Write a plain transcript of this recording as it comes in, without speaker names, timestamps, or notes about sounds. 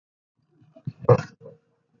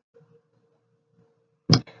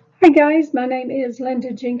Hi guys, my name is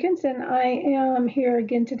Linda Jenkins and I am here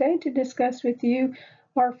again today to discuss with you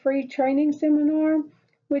our free training seminar,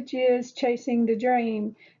 which is Chasing the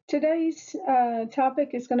Dream. Today's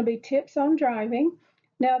topic is going to be tips on driving.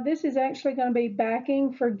 Now this is actually going to be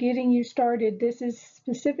backing for getting you started. This is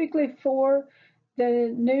specifically for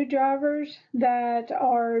the new drivers that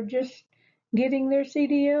are just getting their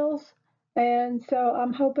CDLs, and so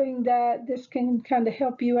I'm hoping that this can kind of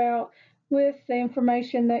help you out with the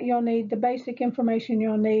information that you'll need, the basic information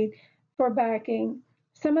you'll need for backing.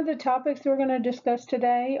 Some of the topics we're going to discuss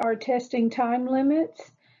today are testing time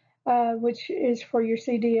limits, which is for your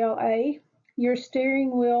CDL-A, your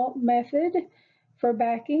steering wheel method for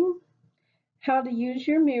backing, how to use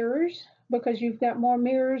your mirrors, because you've got more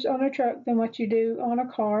mirrors on a truck than what you do on a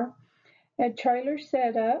car, a trailer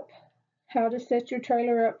setup, how to set your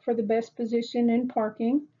trailer up for the best position in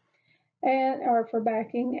parking, and or for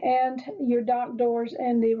backing, and your dock doors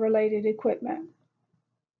and the related equipment.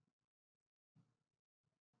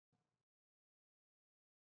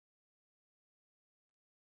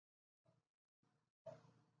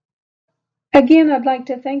 Again, I'd like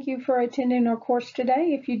to thank you for attending our course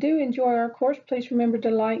today. If you do enjoy our course, please remember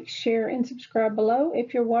to like, share, and subscribe below.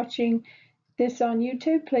 If you're watching this on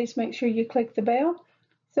YouTube, please make sure you click the bell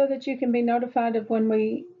so that you can be notified of when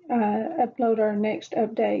we upload our next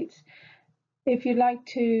updates. If you'd like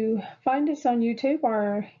to find us on YouTube,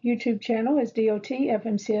 our YouTube channel is DOT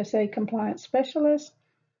FMCSA Compliance Specialist.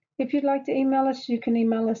 If you'd like to email us, you can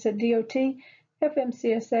email us at DOT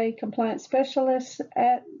FMCSA Compliance Specialist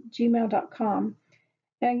at gmail.com.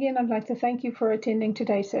 And again, I'd like to thank you for attending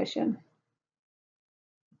today's session.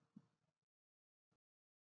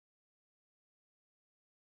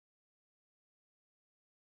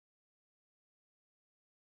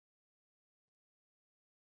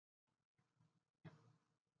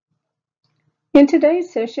 In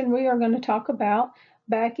today's session, we are going to talk about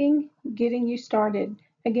backing, getting you started.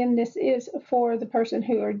 Again, this is for the person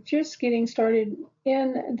who are just getting started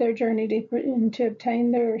in their journey to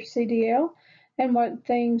obtain their CDL and what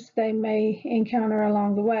things they may encounter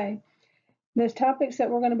along the way. The topics that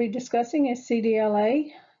we're going to be discussing is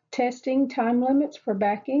CDL-A, testing time limits for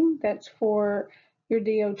backing, that's for your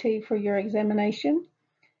DOT for your examination,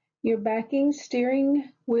 your backing steering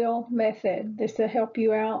wheel method. This will help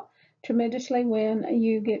you out tremendously when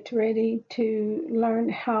you get ready to learn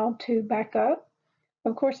how to back up.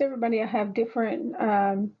 Of course, everybody will have different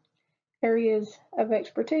areas of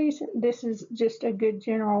expertise. This is just a good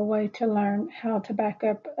general way to learn how to back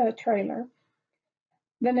up a trailer.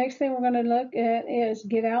 The next thing we're going to look at is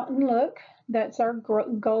Get Out and Look. That's our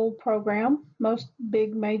G.o.a.l program. Most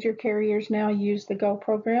big major carriers now use the G.o.a.l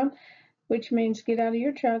program, which means get out of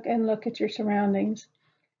your truck and look at your surroundings.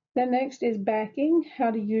 The next is backing,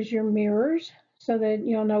 how to use your mirrors so that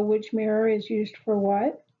you'll know which mirror is used for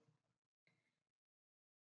what.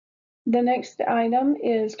 The next item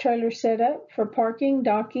is trailer setup for parking,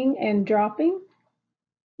 docking, and dropping.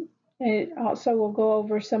 It also will go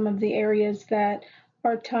over some of the areas that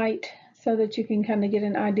are tight so that you can kind of get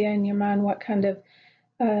an idea in your mind what kind of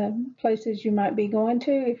places you might be going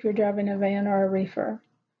to if you're driving a van or a reefer.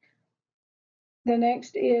 The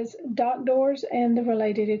next is dock doors and the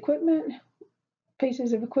related equipment,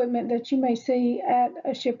 pieces of equipment that you may see at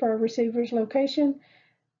a shipper or receiver's location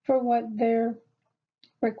for what their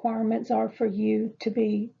requirements are for you to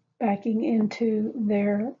be backing into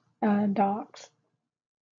their docks.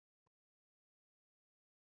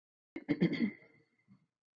 The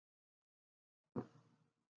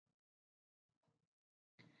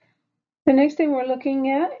next thing we're looking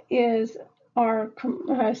at is our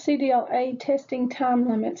CDL-A testing time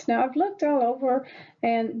limits. Now I've looked all over,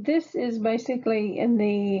 and this is basically in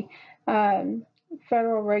the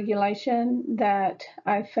federal regulation that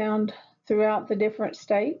I found throughout the different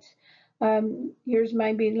states. Yours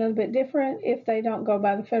may be a little bit different if they don't go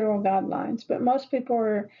by the federal guidelines, but most people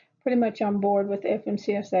are pretty much on board with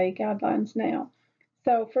FMCSA guidelines now.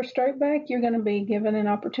 So for straight back, you're going to be given an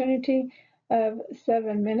opportunity of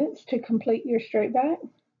 7 minutes to complete your straight back.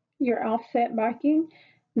 Your offset backing,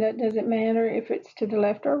 that doesn't matter if it's to the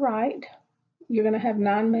left or right. You're going to have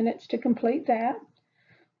 9 minutes to complete that.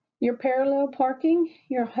 Your parallel parking,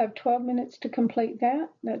 you'll have 12 minutes to complete that.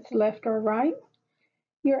 That's left or right.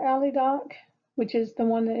 Your alley dock, which is the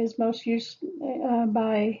one that is most used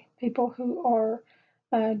by people who are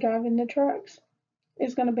driving the trucks,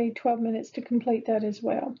 is going to be 12 minutes to complete that as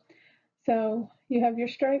well. So you have your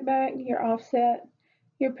straight back, your offset,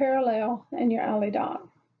 your parallel, and your alley dock.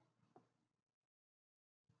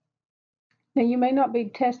 Now you may not be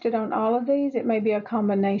tested on all of these. It may be a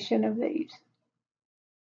combination of these.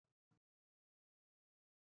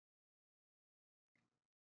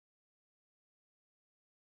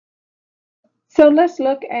 So let's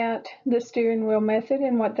look at the steering wheel method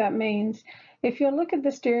and what that means. If you look at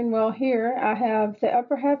the steering wheel here, I have the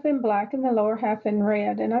upper half in black and the lower half in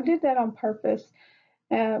red, and I did that on purpose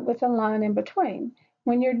with a line in between.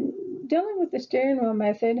 When you're dealing with the steering wheel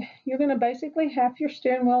method, you're going to basically half your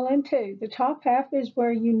steering wheel in two. The top half is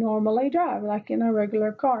where you normally drive, like in a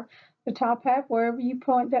regular car. The top half, wherever you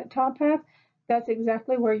point that top half, that's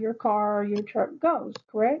exactly where your car or your truck goes,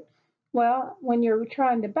 correct? Well, when you're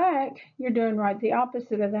trying to back, you're doing right the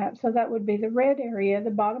opposite of that. So that would be the red area, the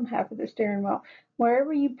bottom half of the steering wheel.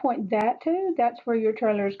 Wherever you point that to, that's where your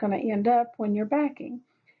trailer is going to end up when you're backing.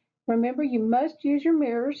 Remember, you must use your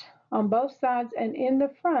mirrors on both sides and in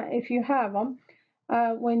the front if you have them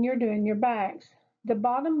when you're doing your backs. The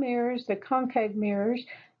bottom mirrors, the concave mirrors,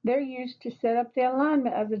 they're used to set up the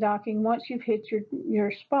alignment of the docking once you've hit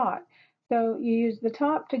your spot. So you use the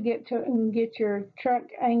top to get your truck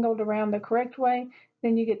angled around the correct way.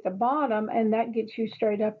 Then you get the bottom, and that gets you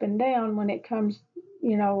straight up and down when it comes,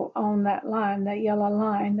 on that line, that yellow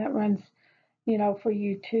line that runs, for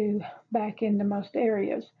you to back into most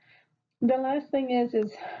areas. The last thing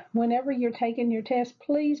is whenever you're taking your test,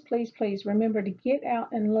 please, please, please remember to get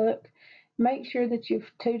out and look. Make sure that you've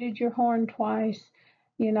tooted your horn twice.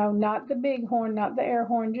 Not the big horn, not the air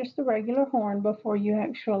horn, just the regular horn before you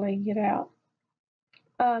actually get out.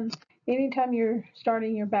 Um, Anytime you're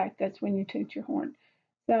starting your back, that's when you toot your horn.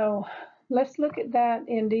 So let's look at that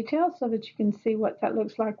in detail so that you can see what that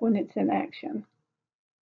looks like when it's in action.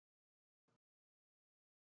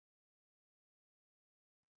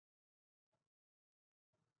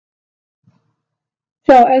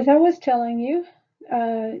 So as I was telling you,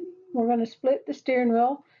 we're going to split the steering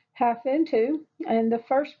wheel half in two, and the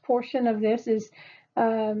first portion of this is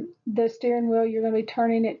the steering wheel. You're going to be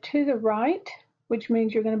turning it to the right, which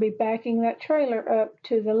means you're going to be backing that trailer up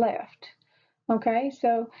to the left. Okay,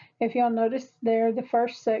 so if y'all notice there, the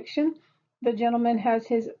first section, the gentleman has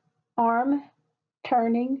his arm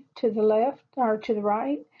turning to the left or to the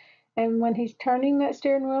right. And when he's turning that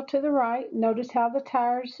steering wheel to the right, notice how the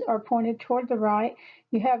tires are pointed toward the right.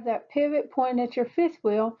 You have that pivot point at your fifth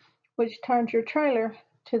wheel, which turns your trailer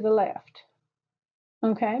to the left.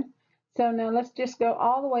 Okay, so now let's just go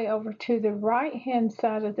all the way over to the right hand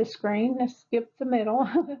side of the screen. Let's skip the middle.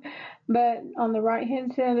 But on the right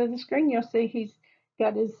hand side of the screen, you'll see he's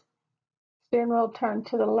got his steering wheel turned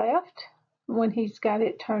to the left. When he's got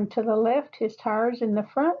it turned to the left, his tires in the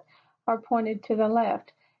front are pointed to the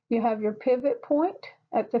left. You have your pivot point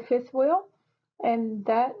at the fifth wheel, and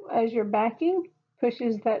that, as you're backing,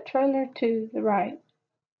 pushes that trailer to the right.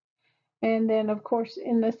 And then, of course,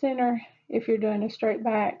 in the center, if you're doing a straight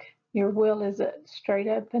back, your wheel is straight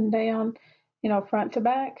up and down, front to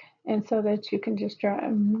back, and so that you can just drive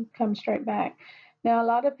and come straight back. Now, a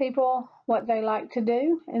lot of people, what they like to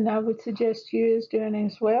do, and I would suggest you is doing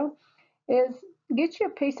as well, is get you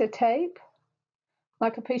a piece of tape,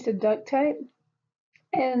 like a piece of duct tape,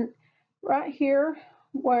 and right here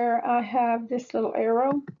where I have this little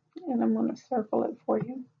arrow, and I'm going to circle it for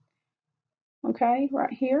you. Okay,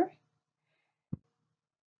 right here.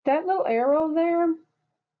 That little arrow there,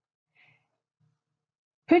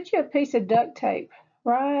 put you a piece of duct tape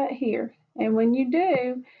right here. And when you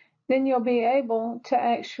do, then you'll be able to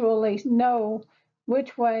actually know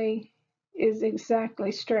which way is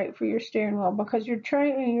exactly straight for your steering wheel, because your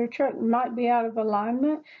truck might be out of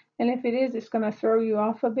alignment, and if it is, it's going to throw you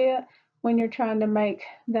off a bit when you're trying to make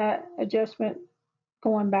that adjustment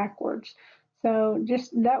going backwards. So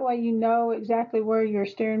just that way you know exactly where your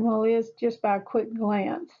steering wheel is just by a quick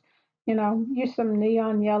glance. Use some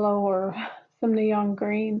neon yellow or some neon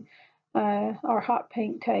green or hot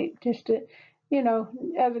pink tape just to,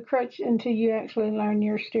 as a crutch until you actually learn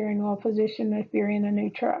your steering wheel position if you're in a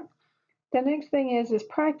new truck. The next thing is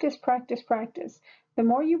practice, practice, practice. The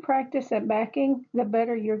more you practice at backing, the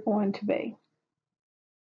better you're going to be.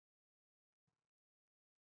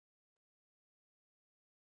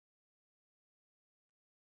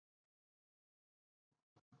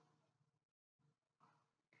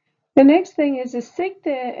 The next thing is to seek the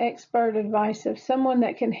expert advice of someone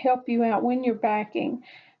that can help you out when you're backing.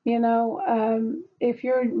 If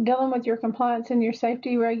you're dealing with your compliance and your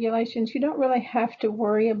safety regulations, you don't really have to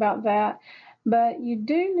worry about that. But you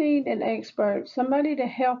do need an expert, somebody to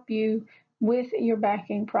help you with your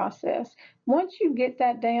backing process. Once you get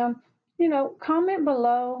that down, comment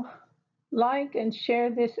below, like and share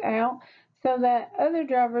this out so that other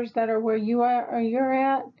drivers that are where you are or you're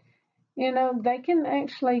at, they can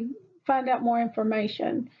actually find out more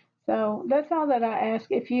information. So that's all that I ask.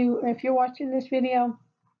 If you're watching this video,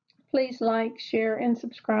 please like, share, and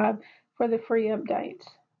subscribe for the free updates.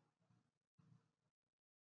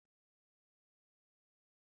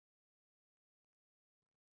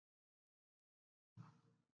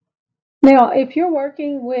 Now, if you're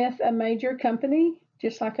working with a major company,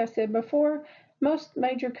 just like I said before, most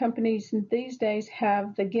major companies these days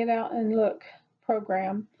have the Get Out and Look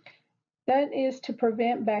program. That is to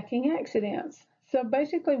prevent backing accidents. So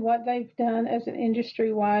basically, what they've done as an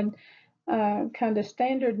industry-wide kind of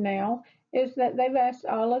standard now is that they've asked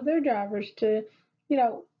all of their drivers to, you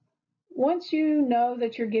know, once you know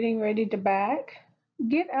that you're getting ready to back,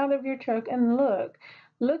 get out of your truck and look.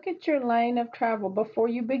 Look at your lane of travel before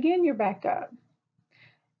you begin your backup.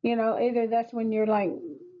 Either that's when you're like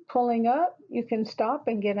pulling up, you can stop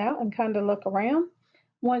and get out and kind of look around.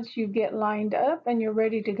 Once you get lined up and you're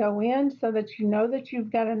ready to go in, so that you know that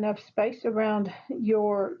you've got enough space around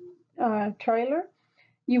your trailer,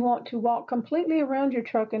 you want to walk completely around your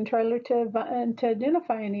truck and trailer to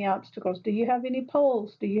identify any obstacles. Do you have any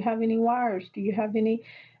poles? Do you have any wires? Do you have any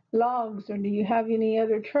logs? Or do you have any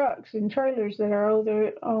other trucks and trailers that are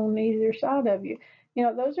on either side of you?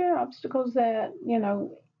 Those are obstacles that,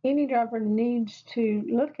 any driver needs to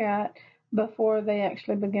look at before they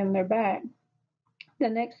actually begin their back. The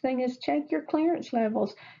next thing is check your clearance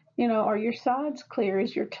levels. Are your sides clear?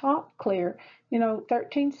 Is your top clear?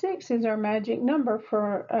 13.6 is our magic number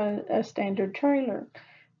for a standard trailer.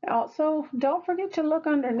 Also, don't forget to look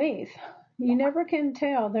underneath. You never can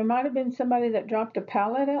tell. There might have been somebody that dropped a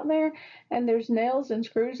pallet out there and there's nails and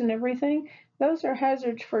screws and everything. Those are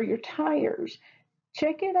hazards for your tires.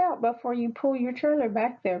 Check it out before you pull your trailer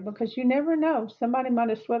back there, because you never know. Somebody might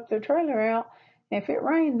have swept their trailer out. If it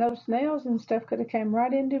rained, those nails and stuff could have come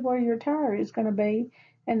right into where your tire is going to be,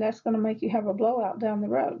 and that's going to make you have a blowout down the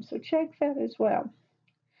road. So check that as well.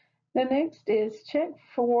 The next is check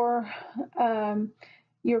for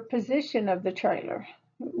your position of the trailer.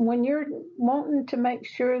 When you're wanting to make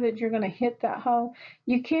sure that you're going to hit that hole,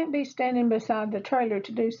 you can't be standing beside the trailer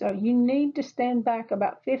to do so. You need to stand back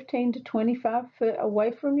about 15 to 25 foot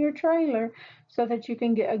away from your trailer so that you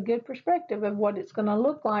can get a good perspective of what it's going to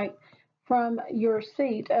look like from your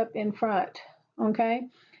seat up in front. Okay?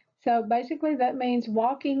 So basically, that means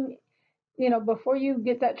walking, before you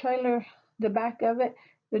get that trailer, the back of it,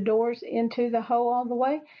 the doors into the hole all the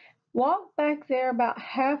way, walk back there about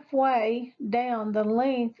halfway down the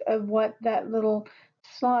length of what that little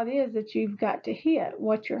slot is that you've got to hit,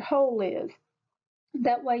 what your hole is.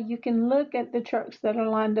 That way you can look at the trucks that are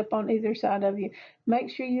lined up on either side of you. Make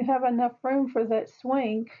sure you have enough room for that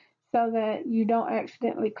swing so that you don't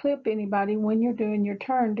accidentally clip anybody when you're doing your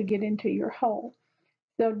turn to get into your hole.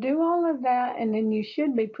 So do all of that, and then you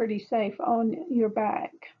should be pretty safe on your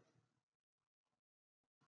back.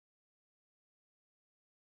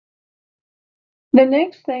 The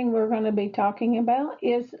next thing we're going to be talking about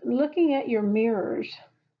is looking at your mirrors.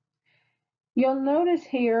 You'll notice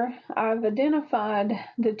here I've identified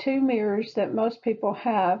the two mirrors that most people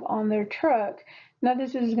have on their truck. Now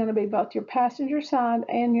this is going to be both your passenger side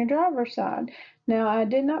and your driver's side. Now I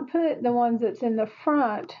did not put the ones that's in the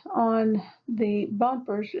front on the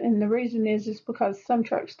bumpers, and the reason is because some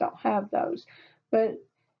trucks don't have those. But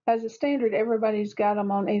as a standard, everybody's got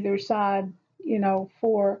them on either side,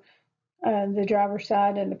 for the driver's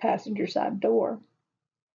side and the passenger side door.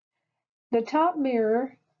 The top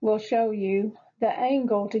mirror will show you the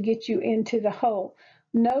angle to get you into the hole.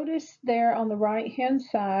 Notice there on the right hand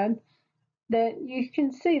side that you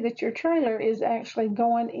can see that your trailer is actually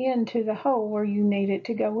going into the hole where you need it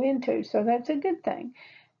to go into. So that's a good thing.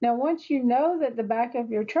 Now, once you know that the back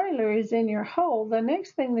of your trailer is in your hole, the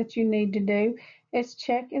next thing that you need to do is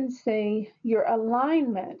check and see your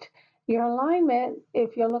alignment. Your alignment,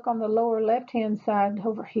 if you look on the lower left-hand side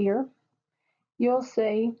over here, you'll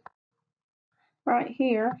see right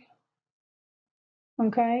here,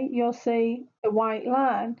 okay, you'll see the white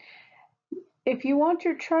line. If you want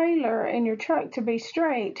your trailer and your truck to be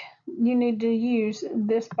straight, you need to use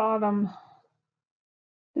this bottom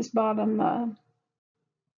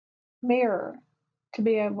mirror to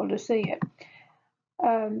be able to see it.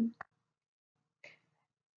 Um,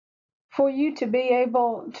 for you to be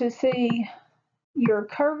able to see your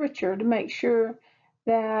curvature, to make sure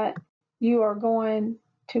that you are going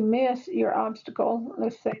to miss your obstacle,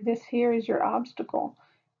 let's say this here is your obstacle,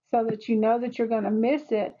 so that you know that you're going to miss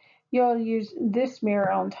it, you'll use this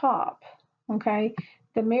mirror on top. Okay,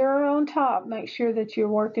 the mirror on top, make sure that you're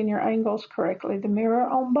working your angles correctly. The mirror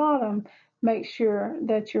on bottom, make sure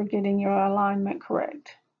that you're getting your alignment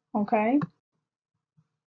correct. Okay.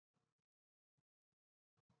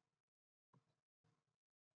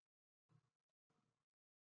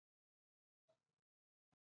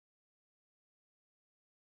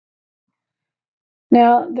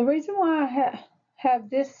 Now, the reason why I have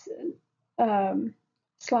this um,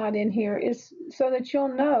 slide in here is so that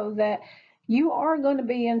you'll know that you are going to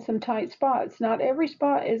be in some tight spots. Not every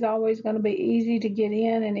spot is always going to be easy to get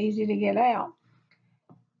in and easy to get out.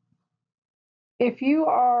 If you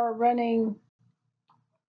are running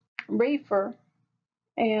reefer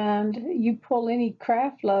and you pull any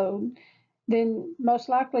craft load, then most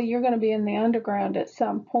likely you're going to be in the underground at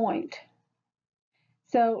some point.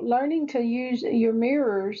 So learning to use your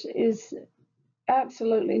mirrors is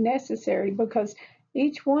absolutely necessary because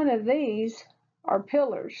each one of these are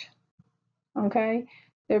pillars, okay?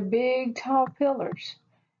 They're big, tall pillars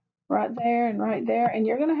right there and right there, and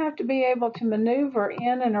you're going to have to be able to maneuver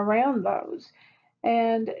in and around those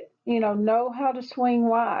and, know how to swing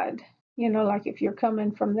wide, like if you're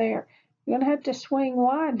coming from there. You're going to have to swing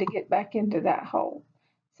wide to get back into that hole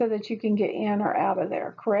so that you can get in or out of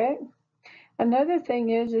there, correct? Another thing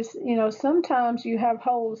is sometimes you have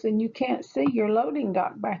holes and you can't see your loading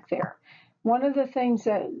dock back there. One of the things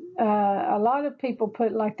that a lot of people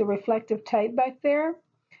put like the reflective tape back there,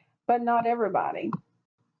 but not everybody.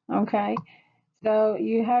 Okay, so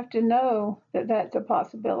you have to know that that's a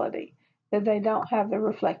possibility that they don't have the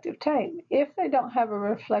reflective tape. If they don't have a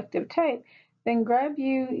reflective tape, then grab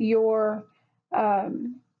your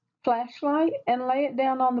flashlight and lay it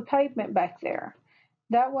down on the pavement back there.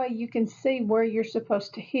 That way you can see where you're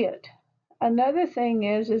supposed to hit. Another thing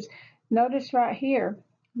is notice right here,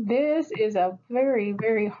 this is a very,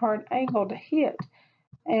 very hard angle to hit.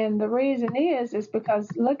 And the reason is because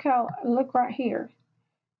look right here.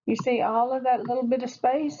 You see all of that little bit of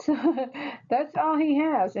space? That's all he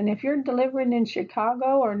has. And if you're delivering in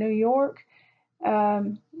Chicago or New York,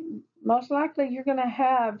 um, most likely you're going to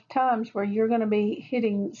have times where you're going to be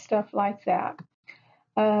hitting stuff like that.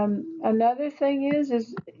 Another thing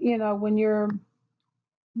is when you're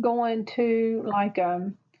going to like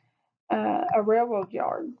a railroad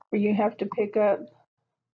yard where you have to pick up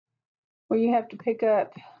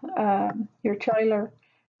your trailer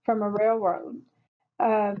from a railroad,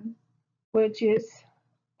 which is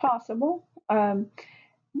possible.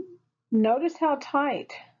 Notice how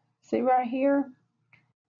tight. See right here.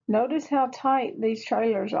 Notice how tight these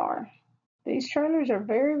trailers are. These trailers are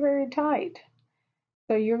very, very tight.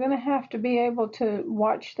 So you're going to have to be able to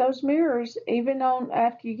watch those mirrors even on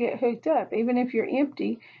after you get hooked up, even if you're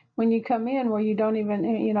empty when you come in where you don't even,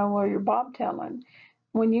 where you're bobtailing.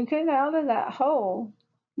 When you get out of that hole,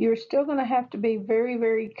 you're still going to have to be very,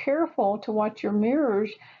 very careful to watch your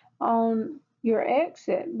mirrors on your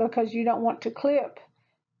exit because you don't want to clip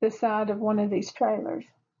the side of one of these trailers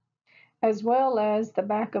as well as the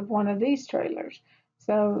back of one of these trailers.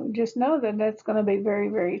 So just know that that's going to be very,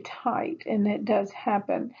 very tight, and it does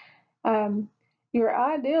happen. Um, your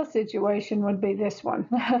ideal situation would be this one.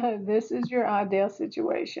 This is your ideal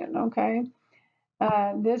situation, okay?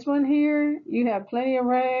 This one here, you have plenty of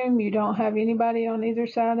room, you don't have anybody on either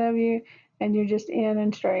side of you, and you're just in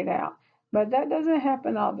and straight out. But that doesn't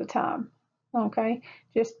happen all the time, okay?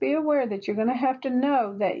 Just be aware that you're going to have to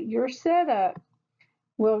know that your setup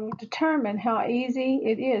will determine how easy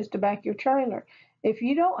it is to back your trailer. If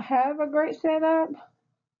you don't have a great setup,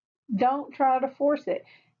 don't try to force it.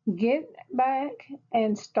 Get back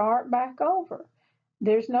and start back over.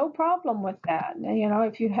 There's no problem with that.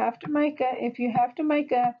 If you have to make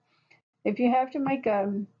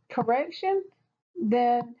a correction,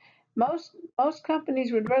 then most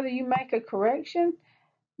companies would rather you make a correction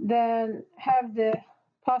than have the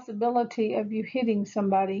possibility of you hitting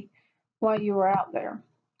somebody while you were out there.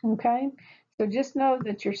 Okay? So just know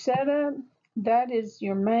that your setup, that is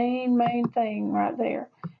your main thing right there.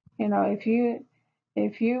 If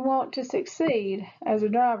you want to succeed as a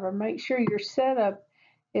driver, make sure your setup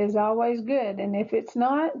is always good. And if it's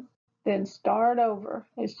not, then start over.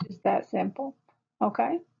 It's just that simple.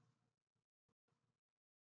 Okay?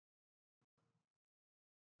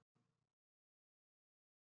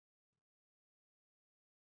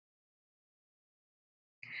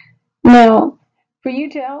 Now, for you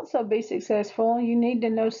to also be successful, you need to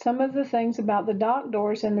know some of the things about the dock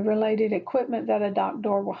doors and the related equipment that a dock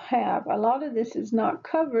door will have. A lot of this is not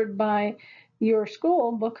covered by your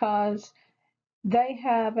school because they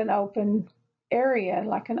have an open area,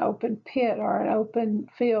 like an open pit or an open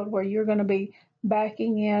field where you're going to be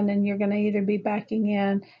backing in, and you're going to either be backing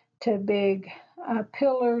in to big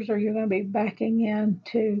pillars or you're going to be backing in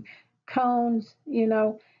to cones,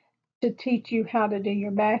 to teach you how to do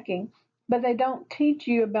your backing. But they don't teach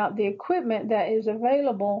you about the equipment that is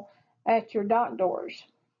available at your dock doors.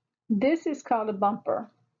 This is called a bumper.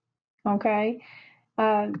 Okay,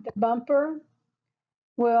 the bumper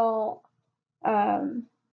will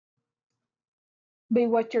be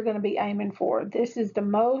what you're going to be aiming for. This is the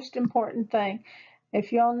most important thing.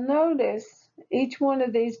 If you'll notice, each one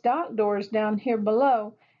of these dock doors down here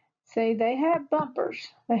below, see, they have bumpers.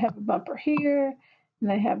 They have a bumper here, and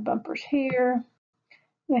they have bumpers here.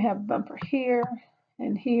 They have a bumper here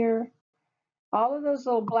and here. All of those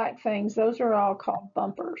little black things, those are all called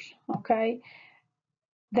bumpers, okay?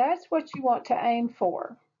 That's what you want to aim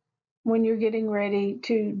for when you're getting ready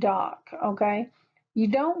to dock, okay? You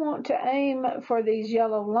don't want to aim for these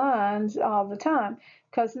yellow lines all the time,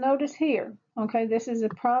 because notice here, okay, this is a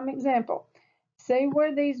prime example. See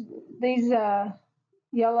where these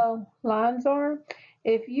yellow lines are?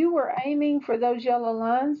 If you were aiming for those yellow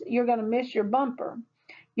lines, you're going to miss your bumper.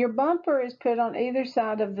 Your bumper is put on either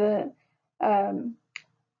side of the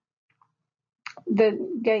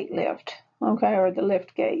gate lift, okay, or the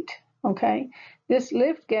lift gate, okay. This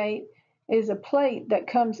lift gate is a plate that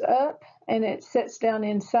comes up and it sits down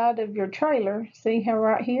inside of your trailer. See how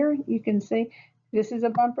right here you can see this is a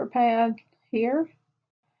bumper pad here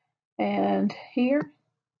and here.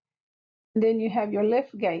 And then you have your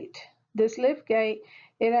lift gate. This lift gate,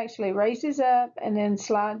 it actually raises up and then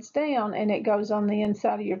slides down, and it goes on the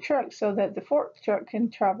inside of your truck so that the fork truck can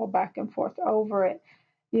travel back and forth over it,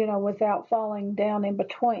 you know, without falling down in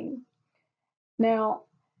between. Now,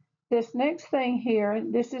 this next thing here,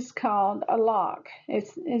 this is called a lock.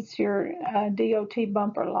 It's your DOT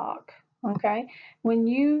bumper lock, okay? When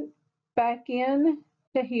you back in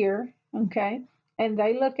to here, okay, and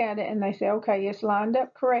they look at it and they say, okay, it's lined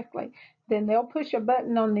up correctly, then they'll push a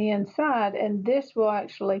button on the inside, and this will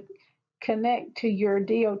actually connect to your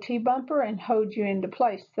DOT bumper and hold you into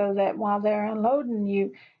place so that while they're unloading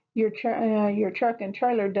you, your truck and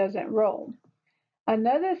trailer doesn't roll.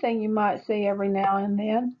 Another thing you might see every now and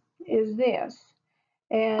then is this,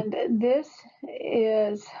 and this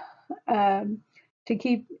is to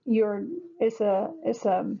keep your, it's a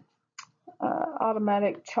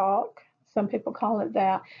automatic chalk. Some people call it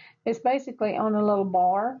that. It's basically on a little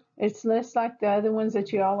bar. It's less like the other ones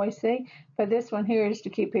that you always see, but this one here is to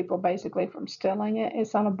keep people basically from stealing it.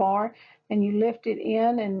 It's on a bar, and you lift it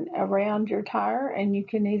in and around your tire, and you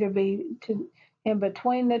can either be in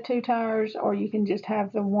between the two tires, or you can just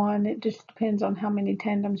have the one. It just depends on how many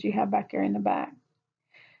tandems you have back here in the back.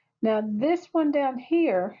 Now this one down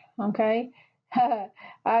here, okay,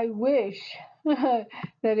 I wish that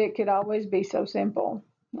it could always be so simple,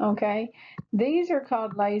 okay? These are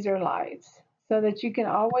called laser lights so that you can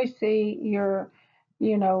always see your,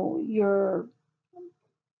 you know, your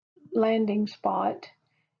landing spot,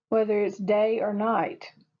 whether it's day or night.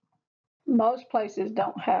 Most places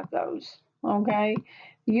don't have those, okay?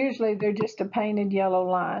 Usually they're just a painted yellow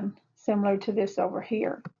line, similar to this over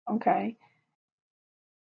here, okay?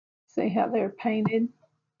 See how they're painted?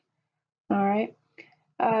 All right.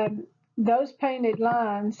 Those painted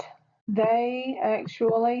lines, they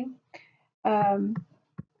actually guide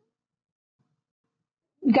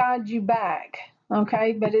you back,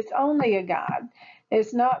 okay? But it's only a guide.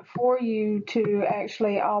 It's not for you to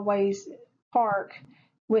actually always park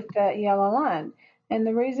with that yellow line. And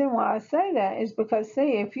the reason why I say that is because,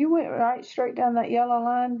 see, if you went right straight down that yellow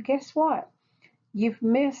line, guess what? You've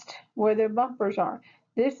missed where their bumpers are.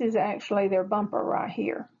 This is actually their bumper right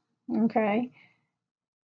here, okay?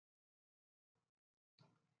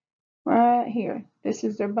 Right here. This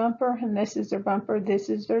is their bumper, and this is their bumper. This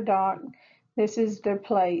is their dock. This is their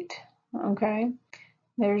plate, okay?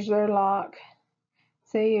 There's their lock.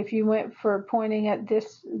 See, if you went for pointing at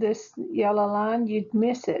this yellow line, you'd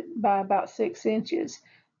miss it by about 6 inches,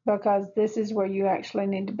 because this is where you actually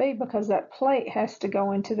need to be, because that plate has to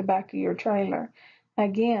go into the back of your trailer.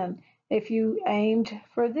 Again, if you aimed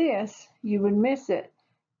for this, you would miss it.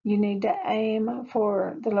 You need to aim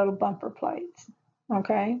for the little bumper plates,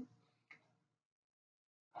 okay?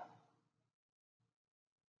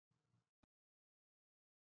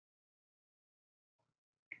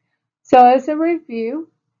 So as a review,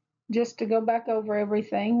 just to go back over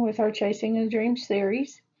everything with our Chasing a Dream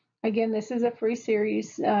series, again, this is a free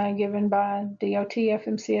series given by DOT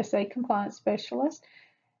FMCSA compliance specialist.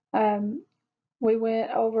 We went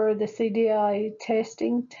over the CDL-A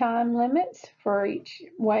testing time limits for each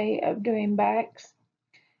way of doing backs.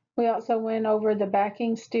 We also went over the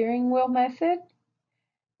backing steering wheel method.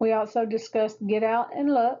 We also discussed Get Out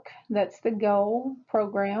and Look, that's the G.o.a.l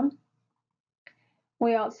program.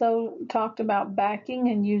 We also talked about backing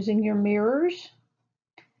and using your mirrors.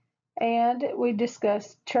 And we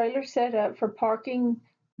discussed trailer setup for parking,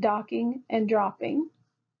 docking, and dropping.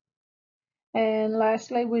 And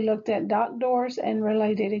lastly, we looked at dock doors and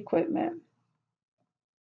related equipment.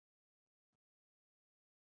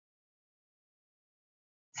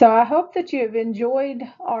 So I hope that you have enjoyed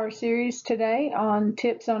our series today on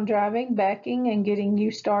tips on driving, backing, and getting you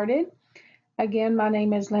started. Again, my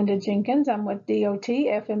name is Linda Jenkins. I'm with DOT,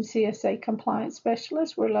 FMCSA Compliance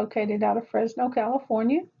Specialist. We're located out of Fresno,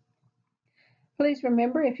 California. Please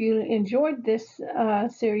remember, if you enjoyed this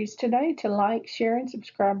series today, to like, share, and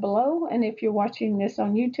subscribe below. And if you're watching this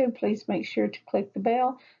on YouTube, please make sure to click the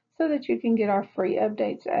bell so that you can get our free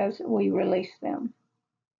updates as we release them.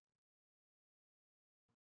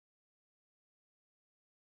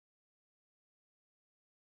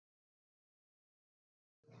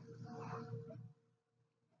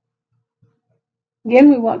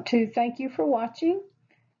 Again, we want to thank you for watching.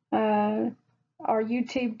 Our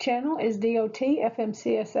YouTube channel is DOT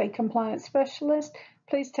FMCSA Compliance Specialist.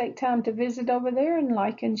 Please take time to visit over there and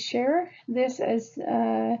like and share this as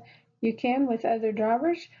you can with other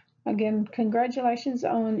drivers. Again, congratulations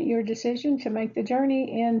on your decision to make the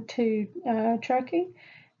journey into trucking,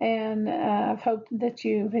 and I hope that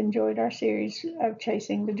you've enjoyed our series of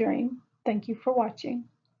Chasing the Dream. Thank you for watching.